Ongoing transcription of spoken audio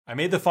I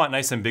made the font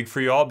nice and big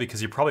for you all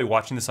because you're probably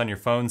watching this on your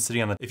phone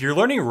sitting on the... If you're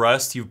learning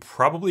Rust, you've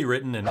probably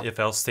written an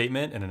if-else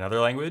statement in another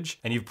language,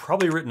 and you've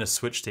probably written a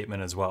switch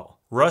statement as well.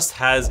 Rust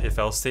has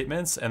if-else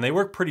statements, and they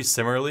work pretty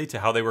similarly to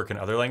how they work in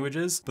other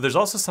languages, but there's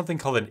also something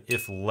called an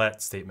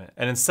if-let statement.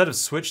 And instead of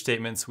switch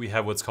statements, we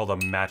have what's called a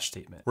match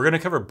statement. We're gonna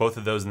cover both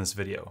of those in this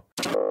video.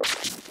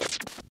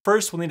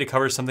 First, we'll need to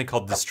cover something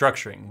called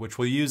destructuring, which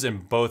we'll use in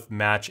both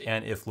match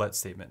and if-let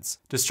statements.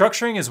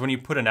 Destructuring is when you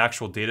put an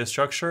actual data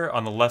structure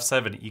on the left side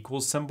of an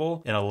equals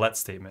symbol in a let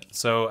statement.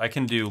 So I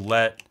can do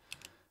let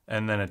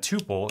and then a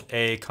tuple,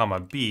 a comma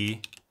b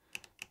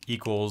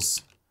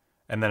equals,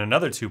 and then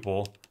another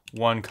tuple,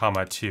 1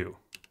 comma 2.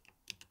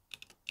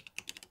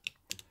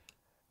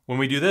 When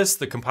we do this,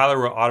 the compiler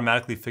will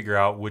automatically figure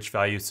out which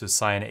values to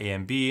assign a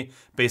and b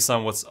based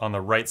on what's on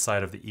the right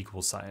side of the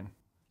equal sign.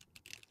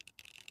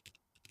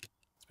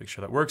 Make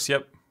sure that works.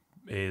 Yep,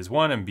 A is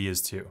 1 and B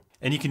is 2.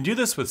 And you can do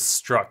this with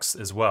structs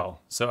as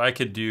well. So I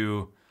could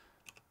do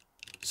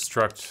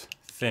struct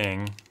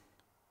thing,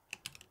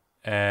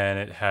 and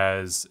it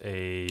has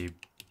a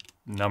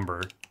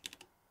number.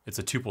 It's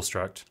a tuple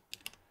struct.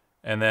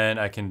 And then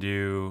I can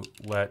do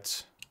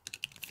let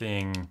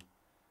thing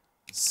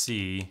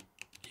C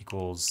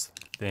equals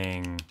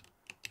thing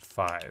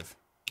 5.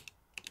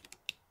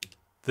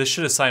 This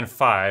should assign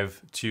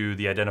 5 to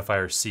the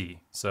identifier C.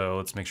 So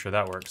let's make sure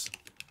that works.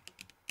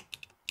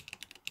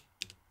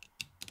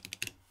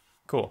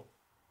 Cool,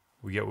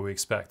 we get what we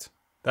expect.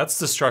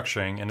 That's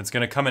destructuring, and it's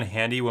gonna come in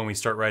handy when we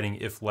start writing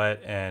if,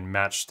 let, and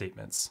match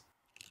statements.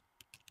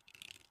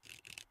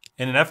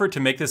 In an effort to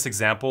make this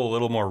example a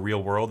little more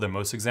real world than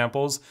most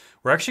examples,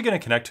 we're actually gonna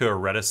connect to a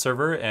Redis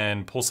server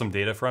and pull some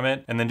data from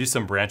it, and then do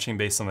some branching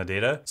based on the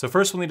data. So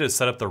first we'll need to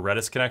set up the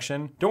Redis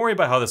connection. Don't worry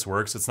about how this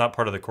works, it's not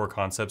part of the core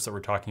concepts that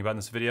we're talking about in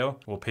this video.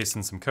 We'll paste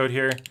in some code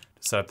here to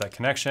set up that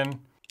connection.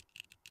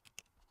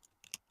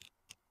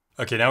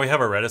 Okay, now we have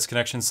our Redis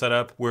connection set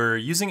up. We're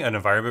using an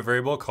environment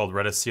variable called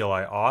Redis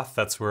CLI auth.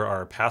 That's where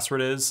our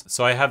password is.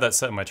 So I have that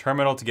set in my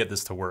terminal to get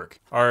this to work.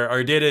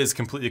 Our data is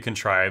completely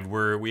contrived,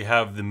 where we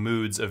have the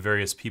moods of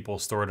various people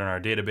stored in our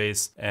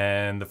database,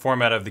 and the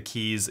format of the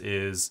keys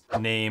is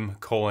name,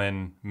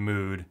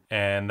 mood,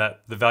 and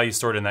that the value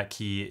stored in that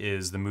key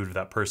is the mood of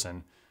that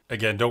person.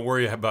 Again, don't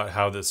worry about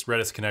how this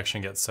Redis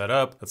connection gets set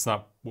up. That's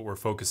not what we're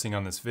focusing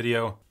on this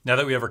video. Now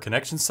that we have our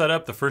connection set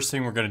up, the first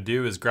thing we're gonna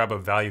do is grab a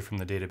value from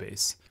the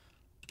database.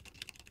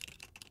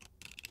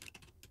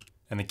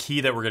 And the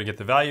key that we're gonna get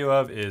the value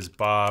of is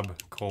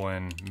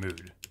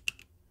bob:mood.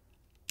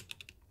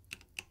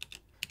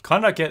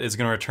 Con.get is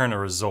gonna return a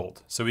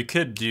result. So we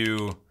could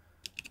do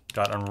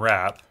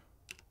 .unwrap,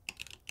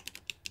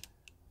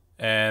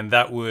 and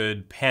that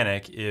would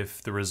panic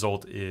if the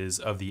result is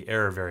of the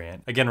error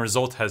variant. Again,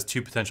 result has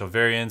two potential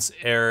variants,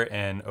 error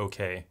and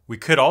OK. We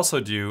could also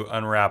do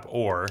unwrap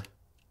or,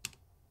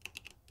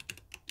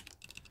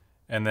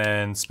 and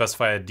then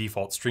specify a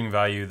default string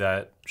value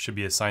that should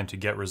be assigned to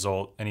get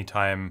result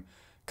anytime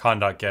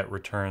con.get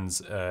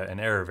returns an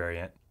error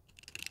variant.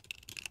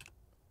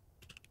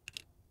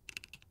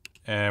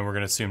 And we're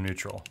gonna assume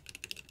neutral.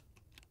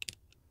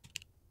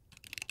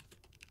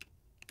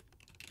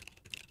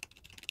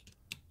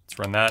 Let's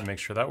run that and make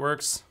sure that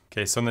works.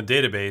 Okay, so in the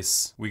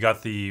database, we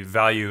got the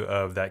value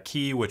of that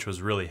key, which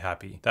was really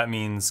happy. That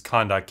means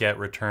con.get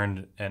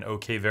returned an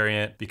OK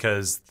variant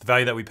because the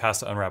value that we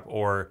passed to unwrap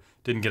or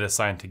didn't get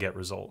assigned to get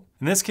result.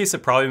 In this case,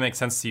 it probably makes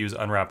sense to use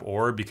unwrap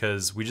or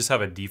because we just have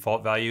a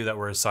default value that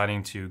we're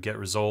assigning to get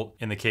result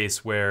in the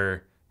case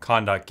where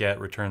con.get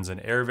returns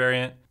an error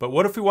variant. But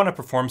what if we want to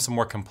perform some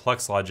more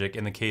complex logic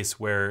in the case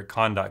where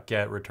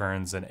con.get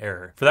returns an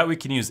error? For that, we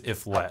can use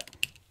if let.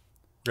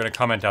 We're gonna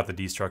comment out the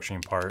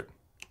destructuring part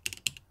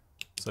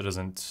so it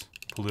doesn't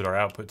pollute our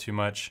output too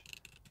much.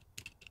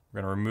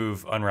 We're gonna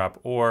remove unwrap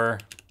or.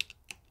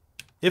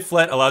 If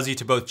let allows you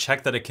to both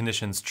check that a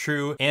condition's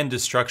true and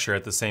destructure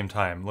at the same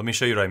time. Let me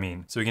show you what I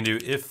mean. So we can do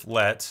if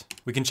let.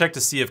 We can check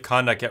to see if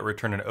con.get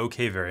returned an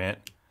OK variant.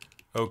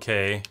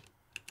 OK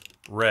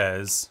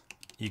res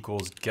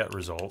equals get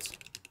result.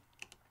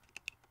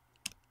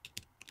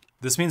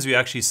 This means we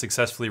actually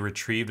successfully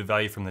retrieved a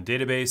value from the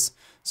database.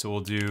 So we'll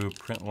do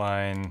print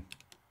line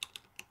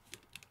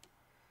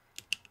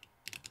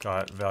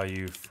got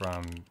value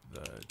from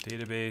the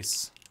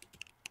database.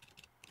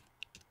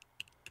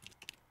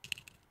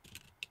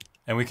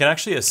 And we can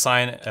actually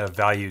assign a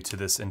value to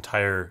this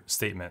entire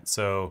statement.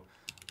 So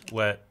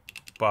let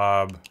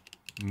bob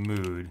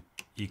mood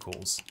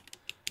equals.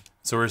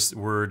 So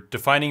we're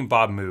defining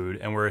bob mood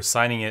and we're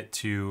assigning it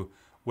to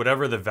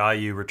whatever the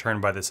value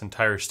returned by this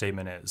entire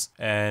statement is.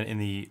 And in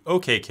the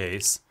OK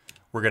case,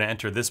 we're gonna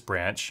enter this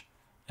branch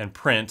and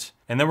print,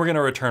 and then we're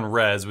gonna return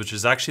res, which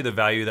is actually the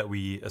value that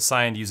we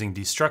assigned using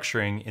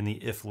destructuring in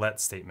the if let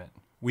statement.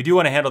 We do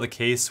want to handle the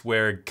case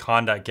where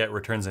con.get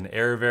returns an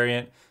error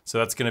variant, so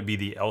that's going to be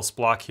the else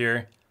block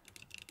here.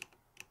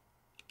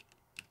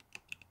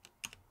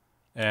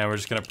 And we're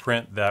just going to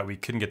print that we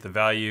couldn't get the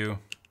value.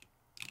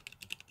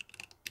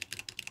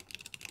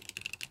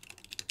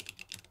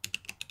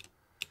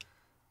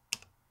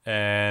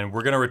 And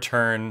we're gonna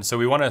return, so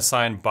we wanna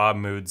assign Bob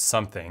Mood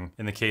something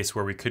in the case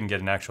where we couldn't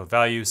get an actual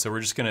value, so we're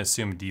just gonna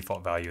assume a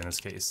default value in this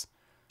case.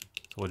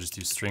 So we'll just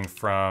do string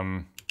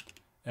from,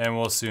 and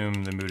we'll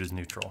assume the mood is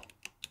neutral.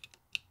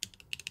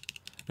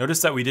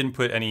 Notice that we didn't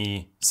put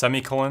any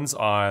semicolons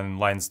on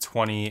lines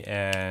 20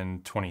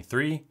 and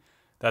 23.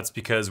 That's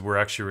because we're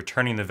actually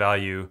returning the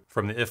value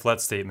from the if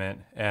let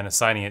statement and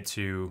assigning it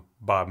to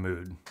Bob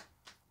Mood.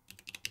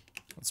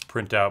 Let's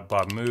print out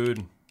Bob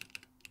Mood.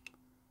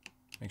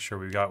 Make sure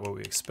we got what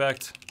we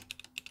expect.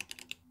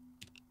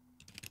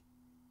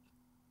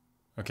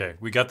 Okay,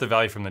 we got the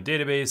value from the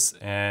database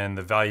and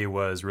the value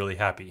was really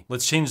happy.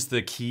 Let's change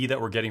the key that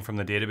we're getting from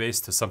the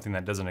database to something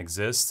that doesn't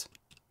exist,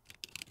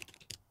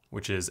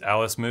 which is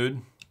Alice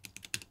Mood.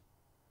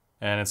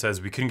 And it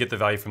says we couldn't get the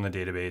value from the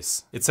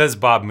database. It says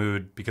Bob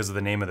Mood because of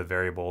the name of the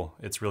variable.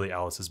 It's really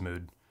Alice's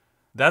mood.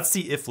 That's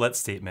the if-let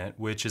statement,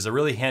 which is a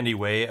really handy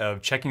way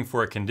of checking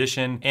for a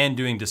condition and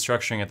doing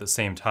destructuring at the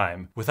same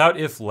time. Without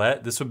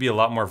if-let, this would be a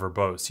lot more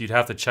verbose. You'd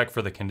have to check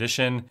for the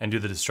condition and do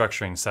the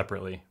destructuring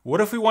separately. What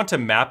if we want to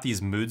map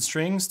these mood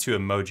strings to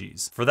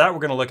emojis? For that, we're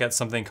gonna look at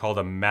something called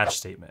a match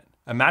statement.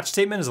 A match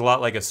statement is a lot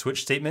like a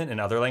switch statement in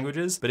other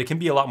languages, but it can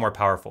be a lot more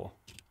powerful.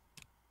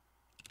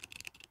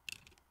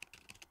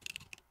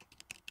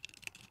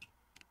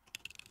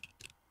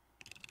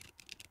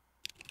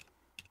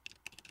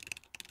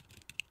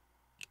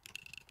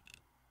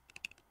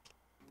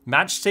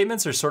 Match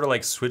statements are sort of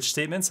like switch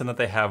statements in that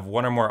they have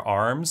one or more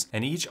arms,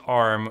 and each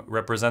arm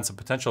represents a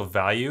potential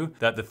value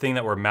that the thing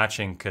that we're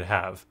matching could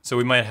have. So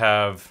we might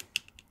have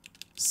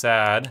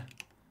sad,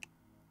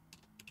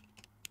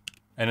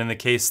 and in the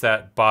case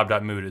that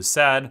bob.mood is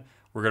sad,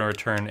 we're going to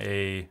return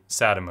a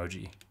sad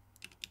emoji.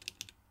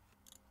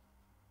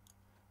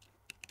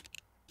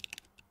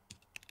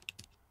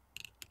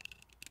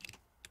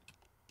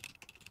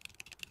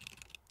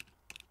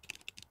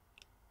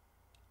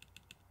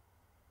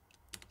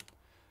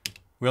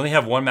 We only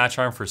have one match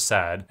arm for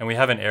sad, and we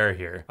have an error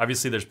here.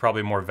 Obviously, there's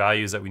probably more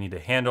values that we need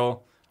to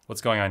handle. What's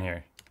going on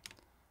here?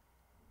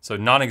 So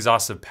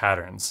non-exhaustive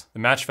patterns. The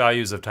match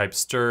value is of type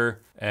str,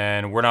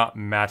 and we're not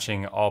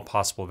matching all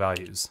possible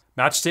values.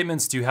 Match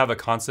statements do have a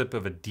concept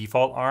of a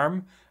default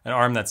arm, an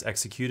arm that's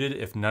executed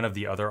if none of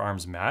the other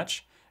arms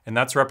match, and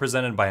that's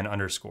represented by an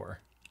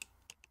underscore.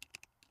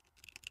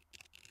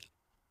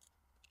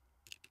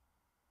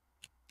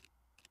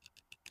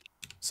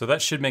 So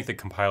that should make the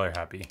compiler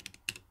happy.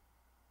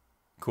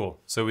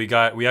 Cool, so we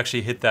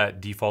actually hit that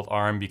default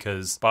arm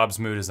because Bob's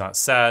mood is not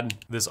sad.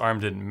 This arm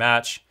didn't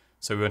match,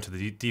 so we went to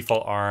the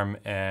default arm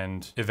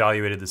and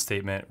evaluated the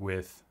statement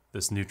with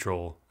this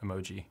neutral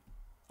emoji.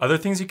 Other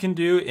things you can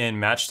do in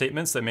match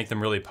statements that make them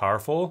really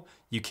powerful,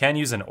 you can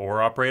use an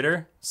OR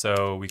operator.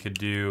 So we could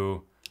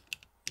do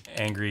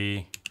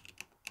angry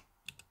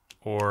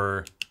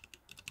or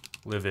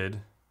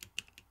livid.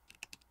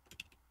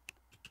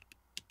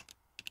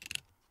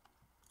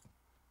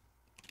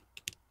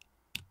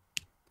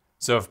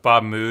 So if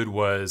Bob Mood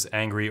was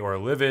angry or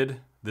livid,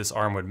 this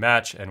arm would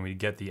match and we'd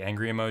get the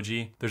angry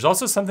emoji. There's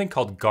also something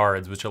called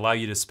guards, which allow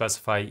you to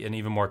specify an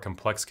even more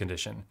complex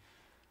condition.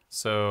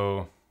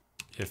 So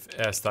if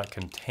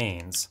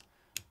s.contains,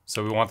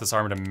 so we want this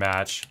arm to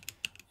match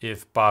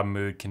if Bob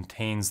Mood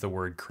contains the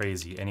word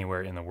crazy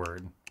anywhere in the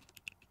word.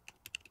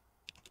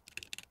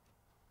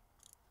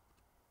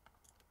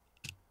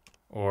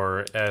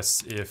 Or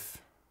s if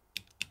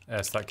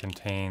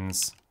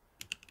s.contains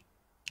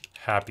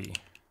happy.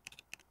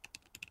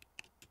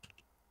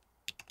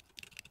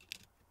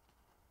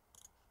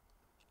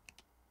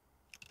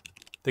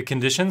 The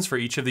conditions for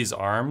each of these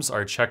arms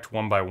are checked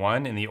one by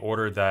one in the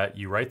order that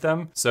you write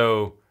them.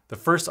 So the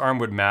first arm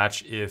would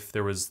match if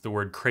there was the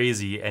word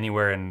crazy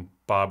anywhere in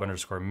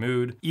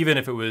Bob_mood, even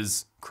if it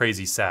was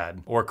crazy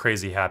sad or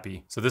crazy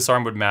happy. So this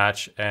arm would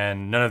match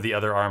and none of the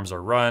other arms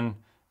are run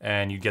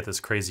and you get this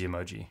crazy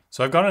emoji.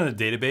 So I've gone in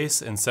the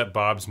database and set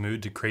Bob's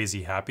mood to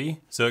crazy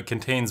happy. So it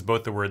contains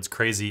both the words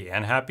crazy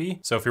and happy.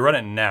 So if we run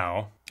it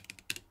now,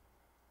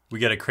 we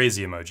get a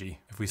crazy emoji.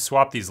 If we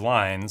swap these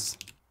lines,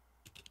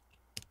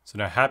 so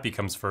now happy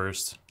comes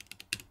first.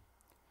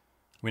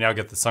 We now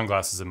get the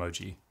sunglasses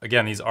emoji.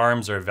 Again, these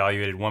arms are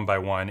evaluated one by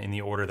one in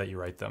the order that you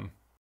write them.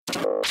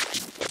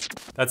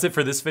 That's it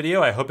for this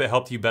video. I hope it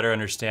helped you better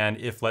understand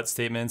if-let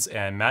statements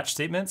and match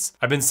statements.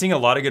 I've been seeing a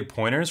lot of good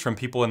pointers from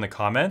people in the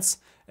comments,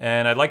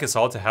 and I'd like us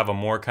all to have a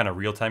more kind of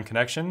real-time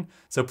connection.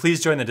 So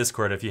please join the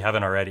Discord if you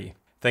haven't already.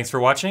 Thanks for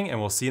watching, and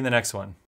we'll see you in the next one.